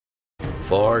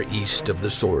Far east of the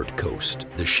Sword Coast,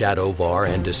 the Shadowvar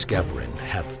and Discoverin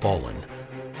have fallen.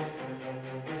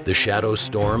 The Shadow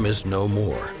Storm is no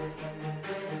more.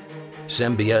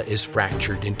 Sembia is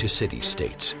fractured into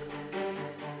city-states.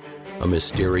 A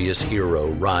mysterious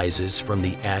hero rises from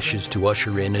the ashes to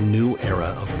usher in a new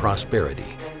era of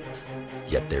prosperity.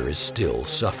 Yet there is still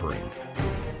suffering.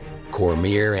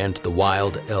 Cormyr and the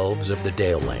wild elves of the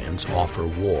Dalelands offer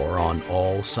war on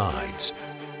all sides.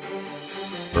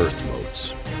 Earth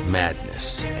motes,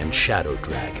 madness, and shadow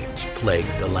dragons plague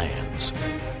the lands.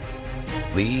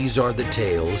 These are the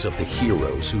tales of the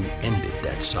heroes who ended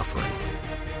that suffering.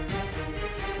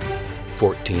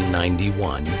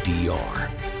 1491 DR,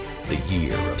 the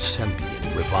year of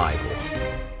Sembian revival.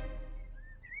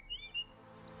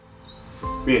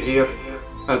 We are here,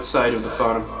 outside of the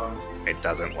farm. It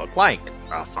doesn't look like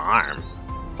a farm.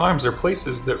 Farms are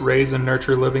places that raise and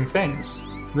nurture living things.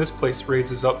 This place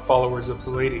raises up followers of the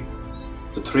Lady.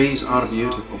 The trees are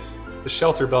beautiful. The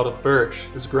shelter belt of birch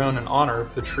is grown in honor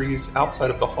of the trees outside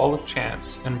of the Hall of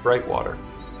Chance in Brightwater.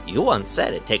 You once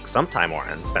said it takes some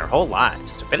Timorans their whole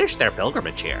lives to finish their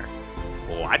pilgrimage here.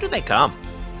 Why do they come?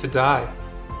 To die.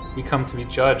 We come to be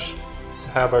judged, to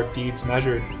have our deeds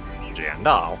measured.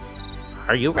 Jandal,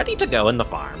 are you ready to go in the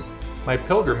farm? My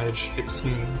pilgrimage, it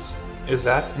seems, is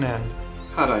at an end.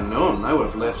 Had I known, I would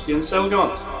have left you in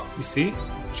Selgaunt. You see,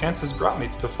 chance has brought me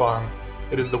to the farm.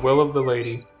 It is the will of the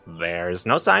Lady. There's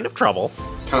no sign of trouble.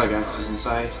 Callagax is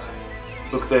inside.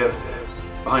 Look there,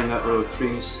 behind that row of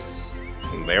trees.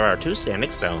 There are 2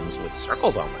 standing stones with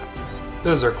circles on them.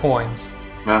 Those are coins.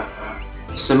 The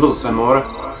symbol of Timora.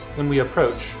 When we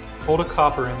approach, hold a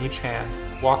copper in each hand,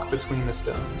 walk between the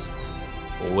stones.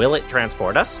 Will it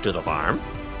transport us to the farm?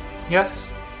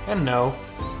 Yes and no.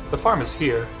 The farm is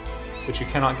here, but you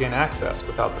cannot gain access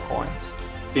without the coins.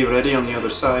 Be ready on the other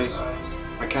side.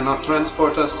 I cannot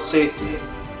transport us to safety.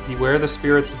 Beware the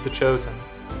spirits of the Chosen.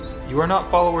 You are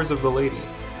not followers of the Lady.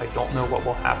 I don't know what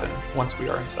will happen once we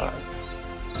are inside.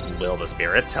 Will the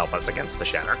spirits help us against the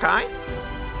Shatterkai?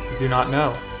 I do not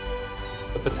know.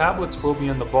 But the tablets will be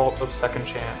in the vault of Second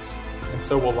Chance, and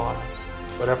so will Lana.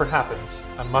 Whatever happens,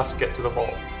 I must get to the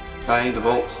vault. Aye, the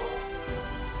vault.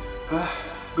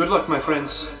 Good luck, my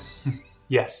friends.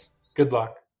 Yes, good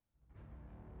luck.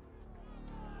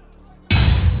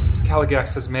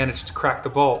 Callagax has managed to crack the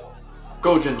vault.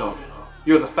 Go, Jindal.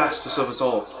 You're the fastest of us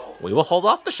all. We will hold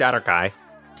off the Shatterkai.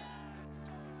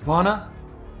 Lana?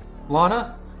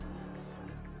 Lana?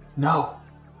 No.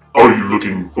 Are you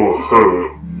looking for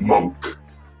her, monk?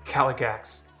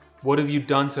 Callagax, what have you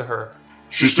done to her?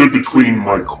 She stood between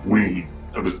my queen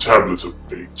and the tablets of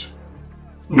fate.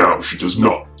 Now she does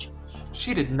not.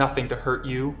 She did nothing to hurt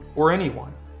you or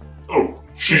anyone. Oh,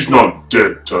 she's not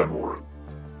dead, Timoran.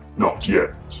 Not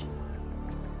yet.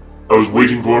 I was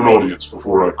waiting for an audience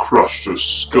before I crushed her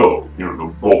skull near the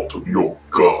vault of your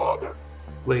god.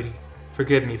 Lady,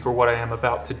 forgive me for what I am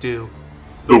about to do.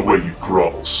 The way you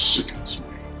grovel sickens me.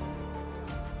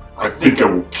 I think I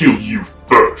will kill you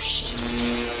first.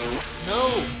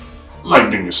 No!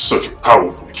 Lightning is such a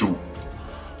powerful tool.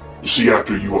 You see,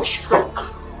 after you are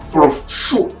struck, for a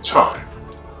short time,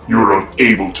 you are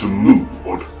unable to move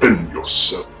or defend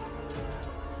yourself.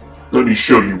 Let me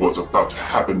show you what's about to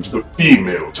happen to the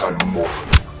female Timoran.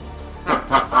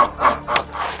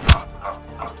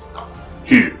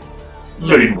 Here,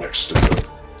 lay next to her.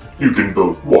 You can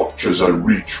both watch as I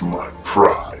reach my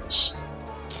prize.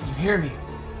 Can you hear me?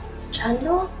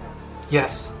 Jandal?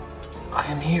 Yes, I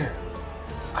am here.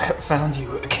 I have found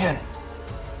you again.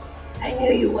 I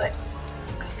knew you would.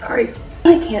 I'm sorry.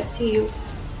 I can't see you.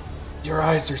 Your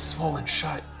eyes are swollen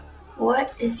shut.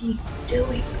 What is he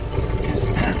doing? He's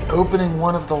opening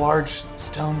one of the large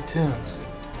stone tombs.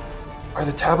 Are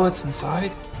the tablets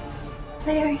inside?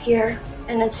 They are here,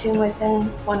 in a tomb within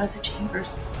one of the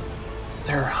chambers.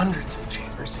 There are hundreds of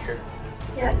chambers here.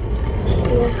 Yet,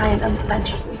 he will find them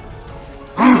eventually.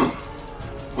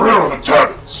 Where are the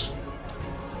tablets?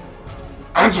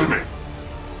 Answer me.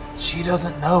 She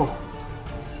doesn't know.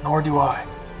 Nor do I.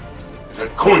 It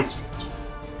had coins in it.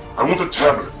 I want a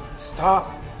tablet.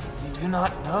 Stop. You do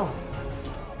not know.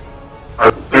 I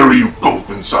will bury you both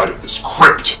inside of this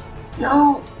crypt.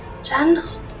 No,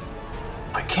 Jandal.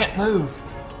 I can't move.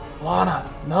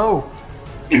 Lana, no.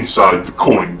 Inside the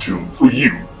coin tomb for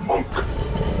you, monk.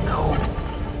 No.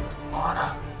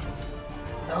 Lana.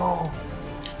 No.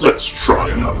 Let's try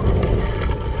another.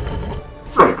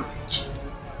 Fragrant,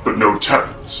 but no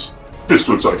tablets. This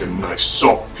looks like a nice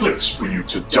soft place for you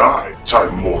to die,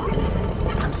 Timoran.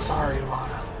 I'm sorry,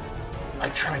 Lana. I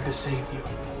tried to save you.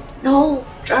 No,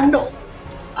 Jandal.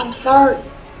 I'm sorry.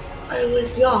 I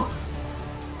was young.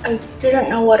 I didn't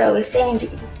know what I was saying to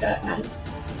you that night.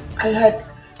 I had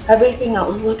everything I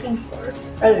was looking for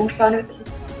right in front of me.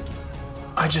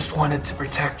 I just wanted to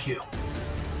protect you.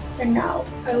 And now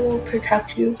I will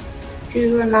protect you. Do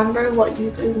you remember what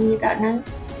you gave me that night?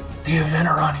 The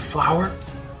Avenirani flower?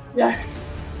 Yes.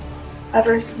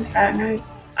 Ever since that night,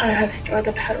 I have stored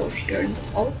the petals here in the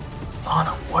vault.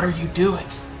 Lana, what are you doing?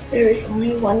 There is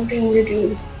only one thing to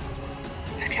do.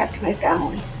 Protect my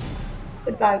family.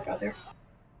 Goodbye, brother.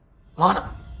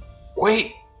 Lana,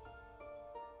 wait!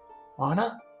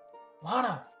 Lana?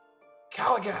 Lana!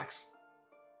 Caligax!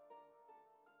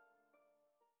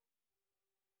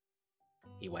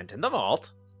 He went in the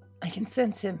vault. I can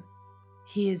sense him.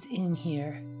 He is in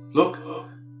here. Look,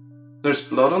 there's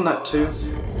blood on that tomb.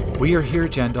 We are here,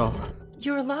 Jendal.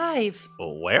 You're alive!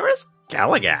 Where is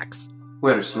Caligax?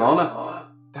 Where's Lana?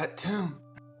 That tomb.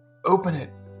 Open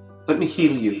it. Let me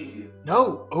heal you.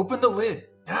 No, open the lid.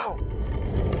 Now.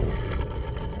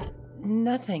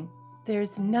 Nothing.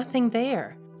 There's nothing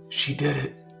there. She did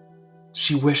it.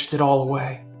 She wished it all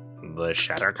away. The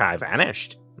Shatterkai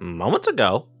vanished moments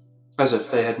ago. As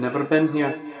if they had never been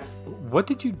here. What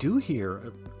did you do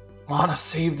here? Lana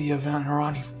saved the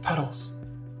Avenirani petals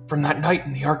from that night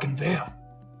in the Arkan Vale.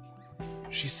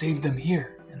 She saved them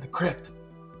here in the crypt.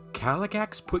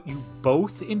 Caligax put you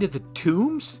both into the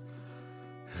tombs?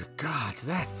 God,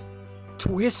 that's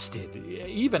twisted.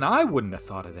 Even I wouldn't have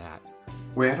thought of that.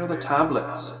 Where are the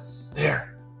tablets?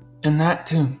 There, in that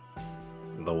tomb.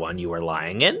 The one you were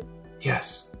lying in?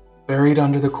 Yes, buried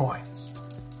under the coins.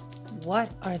 What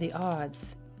are the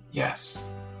odds? Yes,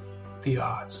 the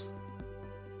odds.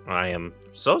 I am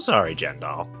so sorry,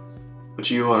 Jendal.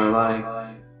 But you are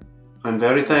alive. I'm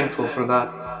very thankful for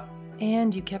that.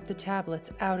 And you kept the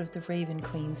tablets out of the Raven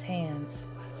Queen's hands.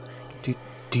 Do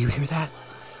you hear that?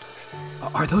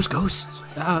 Are those ghosts?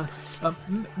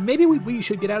 Maybe we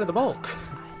should get out of the vault.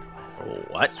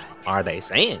 What are they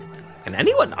saying? Can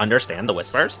anyone understand the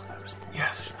whispers?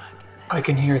 Yes, I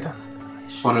can hear them.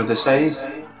 What are they saying?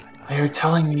 They are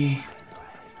telling me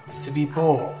to be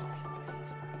bold.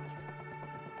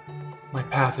 My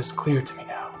path is clear to me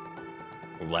now.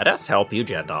 Let us help you,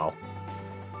 Jendal.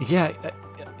 Yeah,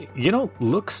 you don't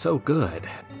look so good.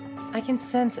 I can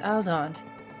sense Aldond.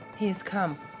 He has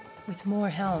come, with more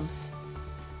helms.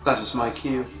 That is my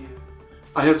cue.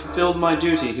 I have fulfilled my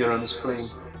duty here on this plane.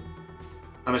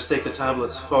 I must take the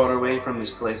tablets far away from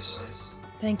this place.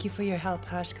 Thank you for your help,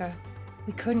 Hashka.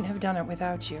 We couldn't have done it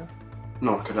without you.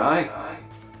 Nor could I.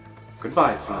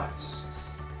 Goodbye, Franz.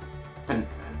 And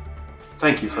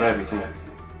thank you for everything.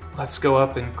 Let's go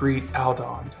up and greet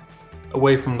Aldond,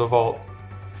 away from the vault.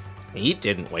 He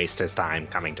didn't waste his time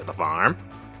coming to the farm.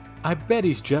 I bet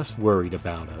he's just worried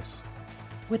about us.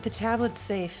 With the tablets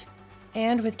safe,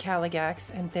 and with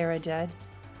Caligax and Thera dead,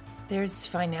 there's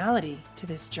finality to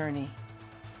this journey.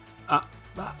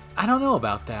 I don't know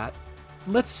about that.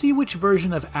 Let's see which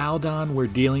version of Aldon we're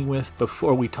dealing with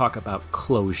before we talk about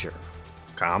closure.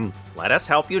 Come, let us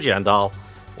help you, Jendal.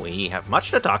 We have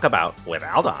much to talk about with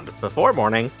Aldon before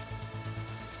morning.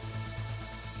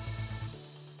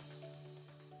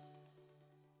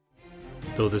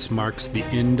 Though this marks the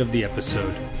end of the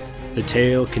episode, the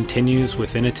tale continues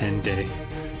within a 10-day.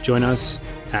 Join us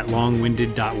at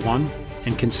longwinded.one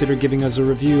and consider giving us a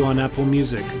review on Apple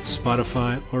Music,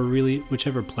 Spotify, or really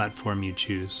whichever platform you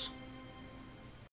choose.